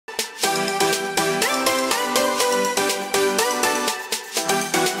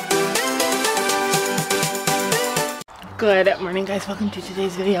Good morning, guys. Welcome to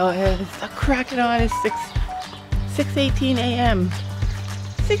today's video. It's cracking on. It's 6:18 a.m.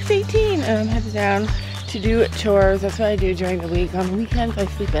 6:18 and I'm headed down to do chores. That's what I do during the week. On the weekends I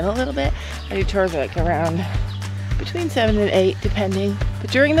sleep in a little bit. I do chores like around between 7 and 8 depending. But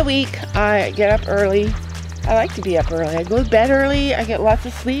during the week I get up early. I like to be up early. I go to bed early. I get lots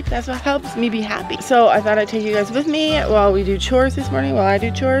of sleep. That's what helps me be happy. So I thought I'd take you guys with me while we do chores this morning, while I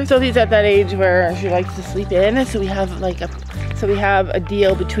do chores. Sophie's at that age where she likes to sleep in, so we have a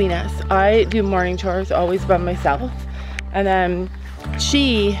deal between us. I do morning chores always by myself, and then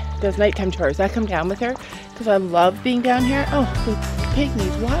she does nighttime chores. I come down with her because I love being down here. Oh, the pig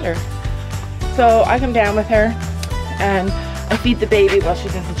needs water. So I come down with her and I feed the baby while she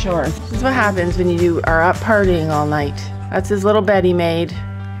does the chores. This is what happens when you are up partying all night. That's his little bed he made.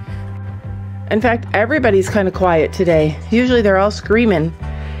 In fact, everybody's kind of quiet today. Usually they're all screaming.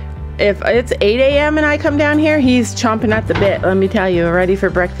 If it's 8 a.m. and I come down here, he's chomping at the bit, let me tell you, ready for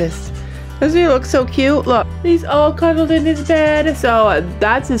breakfast. Doesn't he look so cute? Look, he's all cuddled in his bed. So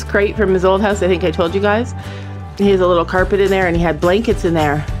that's his crate from his old house. I think I told you guys. He has a little carpet in there and he had blankets in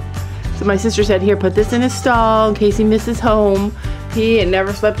there. So my sister said, here, put this in his stall in case he misses home. He had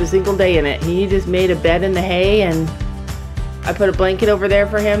never slept a single day in it. He just made a bed in the hay, and I put a blanket over there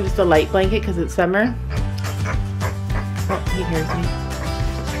for him, just a light blanket because it's summer. Oh, he hears me.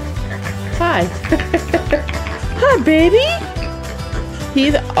 Hi. Hi, baby.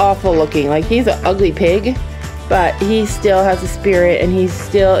 He's awful looking. Like, he's an ugly pig, but he still has a spirit, and he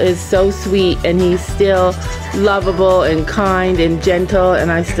still is so sweet, and he's still lovable and kind and gentle,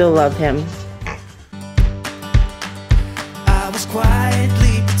 and I still love him. I was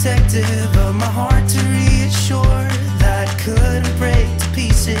quietly protective of my heart to reassure that I couldn't break to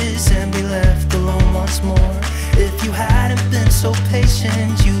pieces and be left alone once more. If you hadn't been so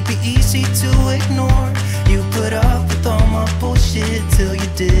patient, you'd be easy to ignore. You put up with all my bullshit till you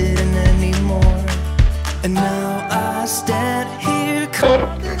didn't anymore. And now I stand here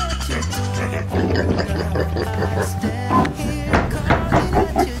calling at your door. I stand here calling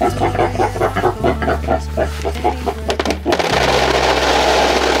at your door.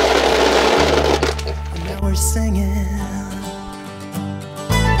 And now we're singing.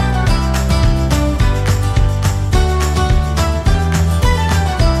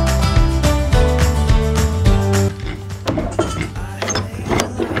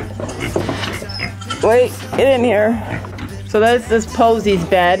 Wait, get in here. So that's this Posey's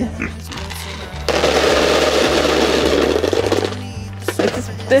bed.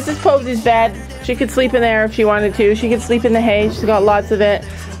 This is Posey's bed. She could sleep in there if she wanted to. She could sleep in the hay. She's got lots of it,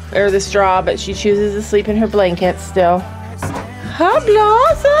 or the straw, but she chooses to sleep in her blanket still. Hi,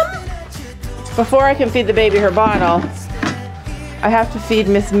 Blossom. Before I can feed the baby her bottle, I have to feed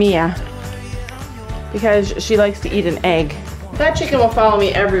Miss Mia because she likes to eat an egg. That chicken will follow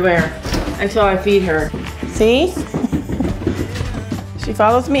me everywhere until I feed her. See? She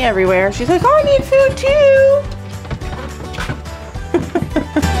follows me everywhere. She's like, oh, I need food too.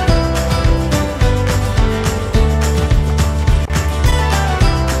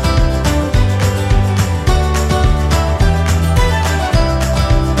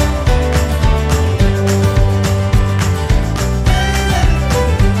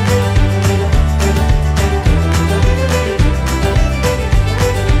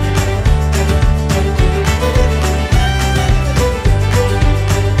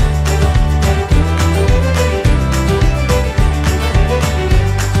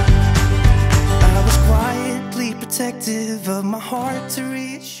 Of my heart to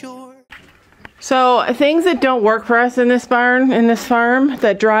reassure. So things that don't work for us in this barn, in this farm,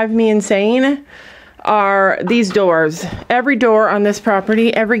 that drive me insane are these doors. Every door on this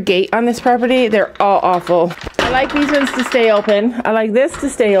property, every gate on this property, they're all awful. I like these ones to stay open. I like this to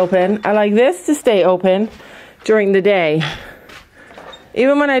stay open. I like this to stay open during the day.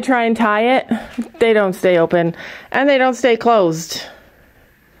 Even when I try and tie it, they don't stay open and they don't stay closed.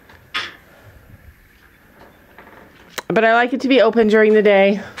 But I like it to be open during the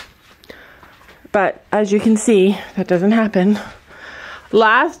day. But as you can see, that doesn't happen.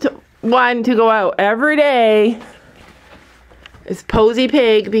 Last one to go out every day is Posey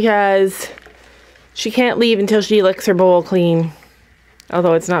Pig because she can't leave until she licks her bowl clean.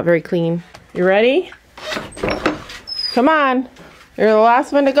 Although it's not very clean. You ready? Come on. You're the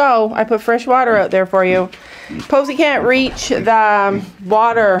last one to go. I put fresh water out there for you. Posey can't reach the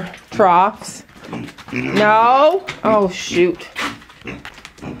water troughs. No? Oh, shoot.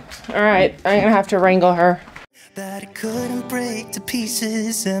 Alright, I'm gonna have to wrangle her. that it couldn't break to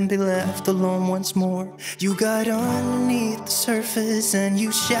pieces and be left alone once more. You got underneath the surface and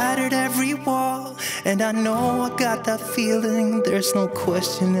you shattered every wall, and I know I got that feeling, there's no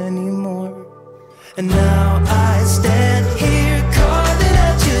question anymore. And now I stand here calling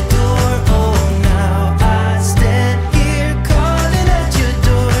at your door. Oh, now I stand here calling at your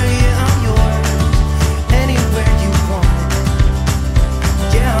door. Yeah, I'm yours, anywhere you want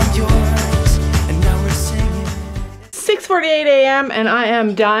it. Yeah, I'm yours, and now we're singing. 6:48 a.m. and I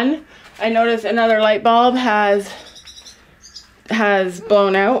am done. I noticed another light bulb has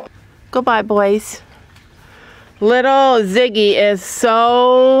blown out. Goodbye, boys. Little Ziggy is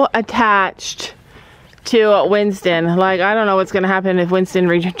so attached to Winston. Like, I don't know what's going to happen if Winston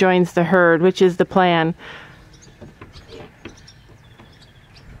rejoins the herd, which is the plan.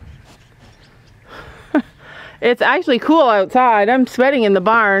 It's actually cool outside. I'm sweating in the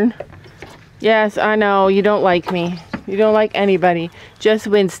barn. Yes, I know, you don't like me. You don't like anybody. Just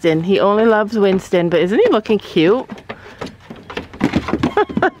Winston. He only loves Winston, but isn't he looking cute?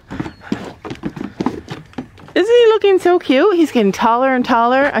 Isn't he looking so cute? He's getting taller and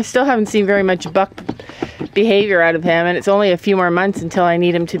taller. I still haven't seen very much buck behavior out of him, and it's only a few more months until I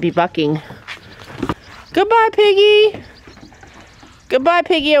need him to be bucking. Goodbye, Piggy. Goodbye,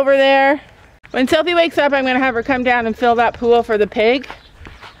 Piggy over there. When Sophie wakes up, I'm going to have her come down and fill that pool for the pig,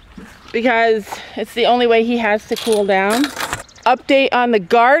 because it's the only way he has to cool down. Update on the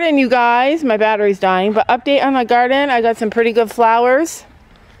garden, you guys. My battery's dying, but update on the garden. I got some pretty good flowers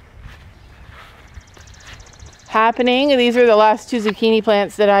happening. These are the last 2 zucchini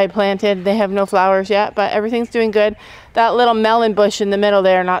plants that I planted. They have no flowers yet, but everything's doing good. That little melon bush in the middle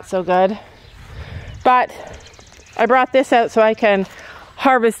there, not so good. But I brought this out so I can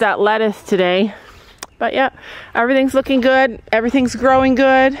harvest that lettuce today. But yeah, everything's looking good. Everything's growing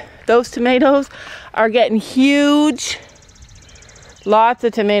good. Those tomatoes are getting huge. Lots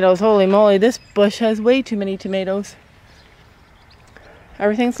of tomatoes. Holy moly, this bush has way too many tomatoes.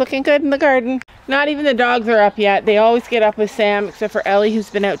 Everything's looking good in the garden. Not even the dogs are up yet. They always get up with Sam, except for Ellie,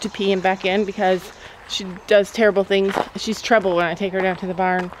 who's been out to pee and back in because she does terrible things. She's trouble when I take her down to the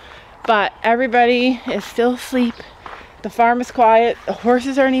barn. But everybody is still asleep. The farm is quiet. The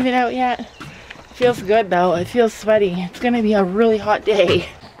horses aren't even out yet. It feels good though. It feels sweaty. It's gonna be a really hot day.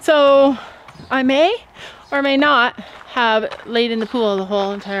 So I may or may not have laid in the pool the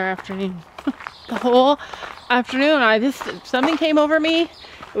whole entire afternoon. The whole afternoon. Something came over me.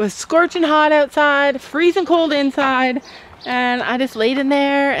 It was scorching hot outside, freezing cold inside, and I just laid in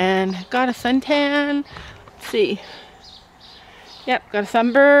there and got a suntan. Let's see. Yep, got a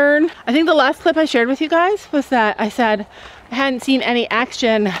sunburn. I think the last clip I shared with you guys was that I said I hadn't seen any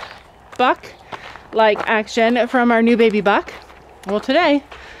action buck-like action from our new baby buck. Well, today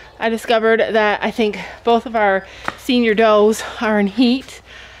I discovered that I think both of our senior does are in heat,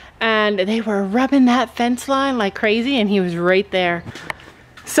 and they were rubbing that fence line like crazy, and he was right there.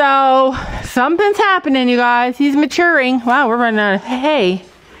 So something's happening, you guys. He's maturing. Wow, we're running out of hay.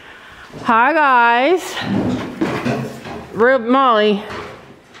 Hi, guys. Rube Molly.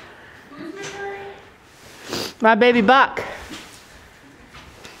 My baby buck.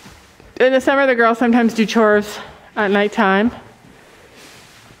 In the summer, the girls sometimes do chores at nighttime,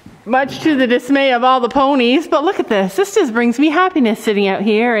 much to the dismay of all the ponies. But look at this. This just brings me happiness sitting out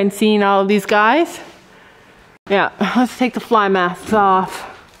here and seeing all of these guys. Yeah, let's take the fly masks off.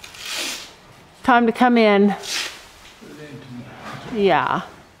 Time to come in. Yeah.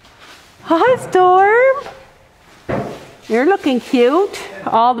 Hi, Storm. You're looking cute.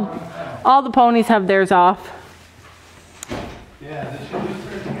 All the ponies have theirs off. Yeah, this should be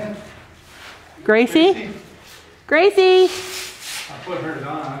first again. Gracie? Gracie! I put hers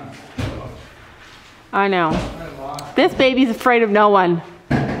on. I know. This baby's afraid of no one.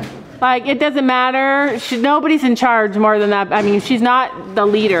 Like, it doesn't matter. Nobody's in charge more than that. I mean, she's not the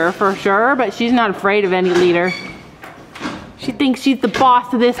leader for sure, but she's not afraid of any leader. She thinks she's the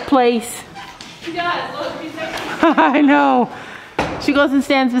boss of this place. She does. Look, she's like I know. She goes and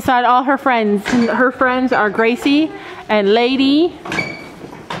stands beside all her friends. And her friends are Gracie and Lady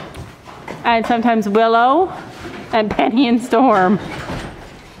and sometimes Willow and Penny and Storm.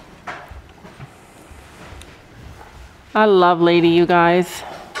 I love Lady, you guys.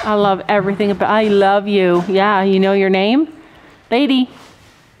 I love everything about. I love you. Yeah, you know your name? Lady.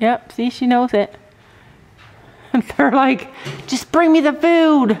 Yep, see, she knows it. They're like, just bring me the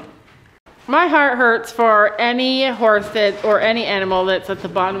food. My heart hurts for any horse or any animal that's at the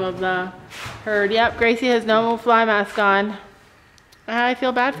bottom of the herd. Yep, Gracie has no fly mask on. I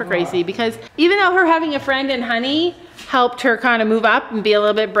feel bad for Gracie because even though her having a friend in Honey helped her kind of move up and be a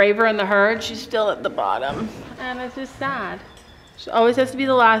little bit braver in the herd, she's still at the bottom. and it's just sad. She always has to be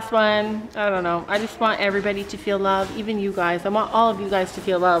the last one. I don't know. I just want everybody to feel love, even you guys. I want all of you guys to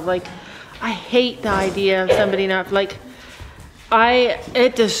feel love. Like, I hate the idea of somebody not, like,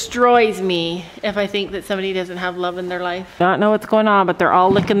 it destroys me if I think that somebody doesn't have love in their life. Don't know what's going on, but they're all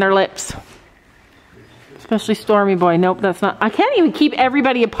licking their lips. Especially Stormy Boy. Nope, that's not. I can't even keep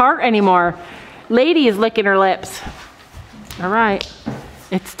everybody apart anymore. Lady is licking her lips. All right,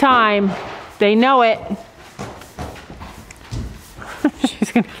 it's time. They know it.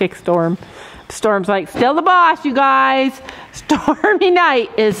 She's gonna kick Storm. Storm's like, still the boss, you guys. Stormy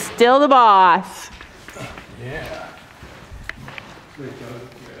Night is still the boss. Yeah.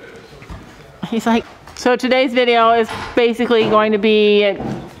 He's like, so today's video is basically going to be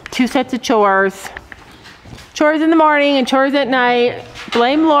 2 sets of chores. Chores in the morning and chores at night.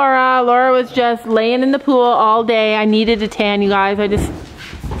 Blame Laura. Laura was just laying in the pool all day. I needed a tan, you guys. I just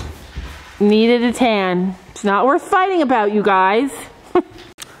needed a tan. It's not worth fighting about, you guys.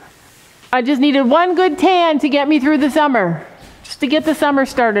 I just needed one good tan to get me through the summer. Just to get the summer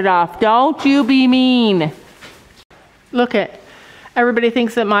started off. Don't you be mean. Look at, everybody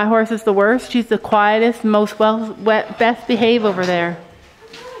thinks that my horse is the worst. She's the quietest, most best behaved over there.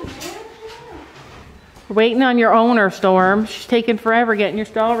 We're waiting on your owner, Storm. She's taking forever getting your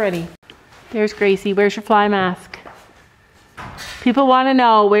stall ready. There's Gracie. Where's your fly mask? People want to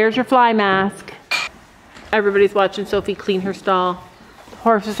know, where's your fly mask? Everybody's watching Sophie clean her stall. The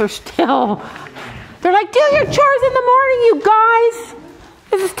horses are still, they're like, do your chores in the morning, you guys.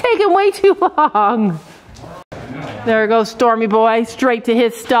 This is taking way too long. There goes Stormy Boy, straight to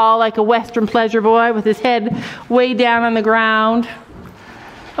his stall like a Western pleasure boy with his head way down on the ground.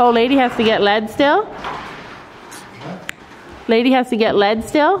 Oh, Lady has to get lead still? Lady has to get lead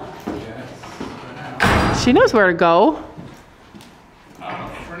still? Yes, She knows where to go.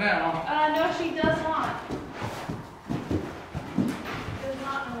 for now. No, she does not. She does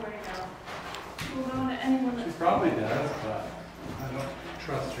not know where to go. She will go to anyone She that's... probably does, but I don't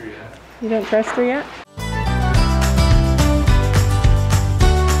trust her yet. You don't trust her yet?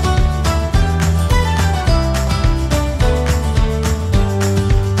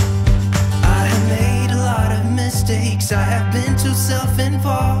 I have been too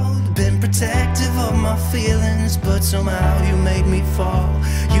self-involved, been protective of my feelings, but somehow you made me fall.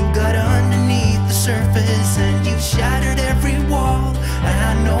 You got underneath the surface and you shattered every wall. And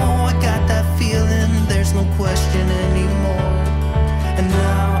I know I got that feeling, there's no question anymore. And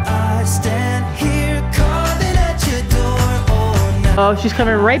now I stand here calling at your door. Oh, she's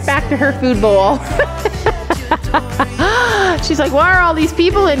coming right back to her food bowl. She's like, why are all these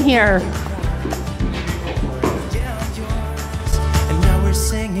people in here?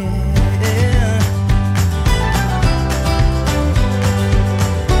 Singing.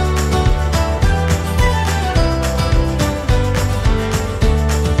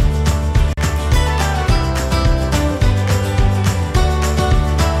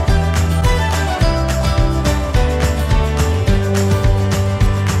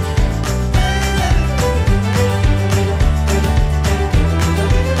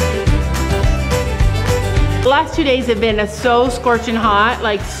 The last 2 days have been so scorching hot,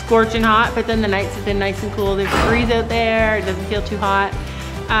 like scorching hot, but then the nights have been nice and cool. There's a breeze out there, it doesn't feel too hot.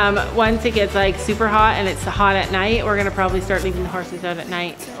 Once it gets like super hot and it's hot at night, we're gonna probably start leaving the horses out at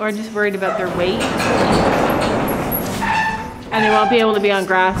night. We're just worried about their weight. And they won't be able to be on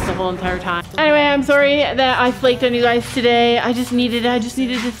grass the whole entire time. Anyway, I'm sorry that I flaked on you guys today. I just needed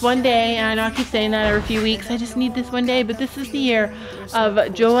this one day. And I know I keep saying that every few weeks. I just need this one day, but this is the year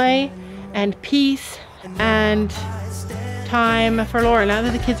of joy and peace and time for Laura. Now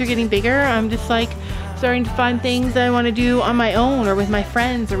that the kids are getting bigger, I'm just like starting to find things I want to do on my own or with my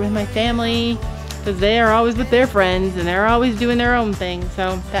friends or with my family, because they are always with their friends and they're always doing their own thing.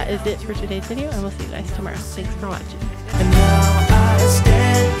 So that is it for today's video, and we'll see you guys tomorrow. Thanks for watching.